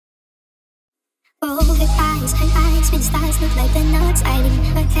Oh, her eyes, with stars look like they're not sliding.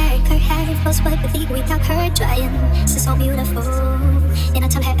 Her hair flows perfectly without her trying. She's so beautiful, and I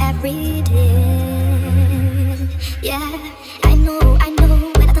tell her every day. Yeah, I know,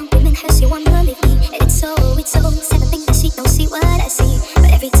 when I don't believe in her, she won't believe me. And it's so sad, I think that she don't see what I see.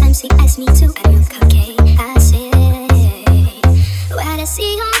 But every time she asks me to, I look okay, I say, when I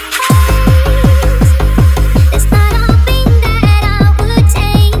see her face, it's not a thing that I would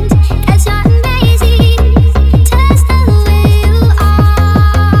change. 'Cause you're amazing, just the way you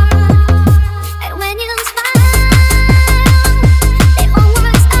are. And when you smile, the whole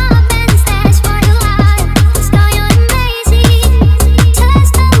world stops and stares for you are. 'Cause now you're amazing,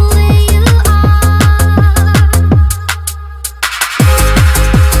 just the way you are.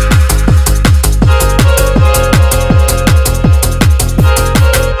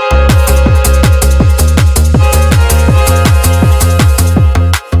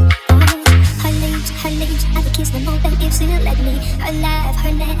 Her lips, I would kiss them open if she let me. Her laugh,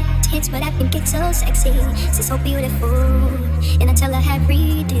 her hits, but I think it's so sexy. She's so beautiful, and I tell her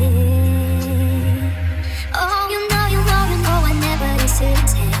every day. Oh, you know, I never deserve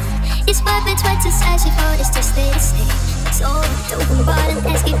to tell. It's perfect what to say, she for this to stay the same. So, don't open the bottom,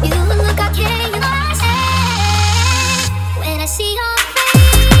 ask if you look okay, you know what I say. When I see your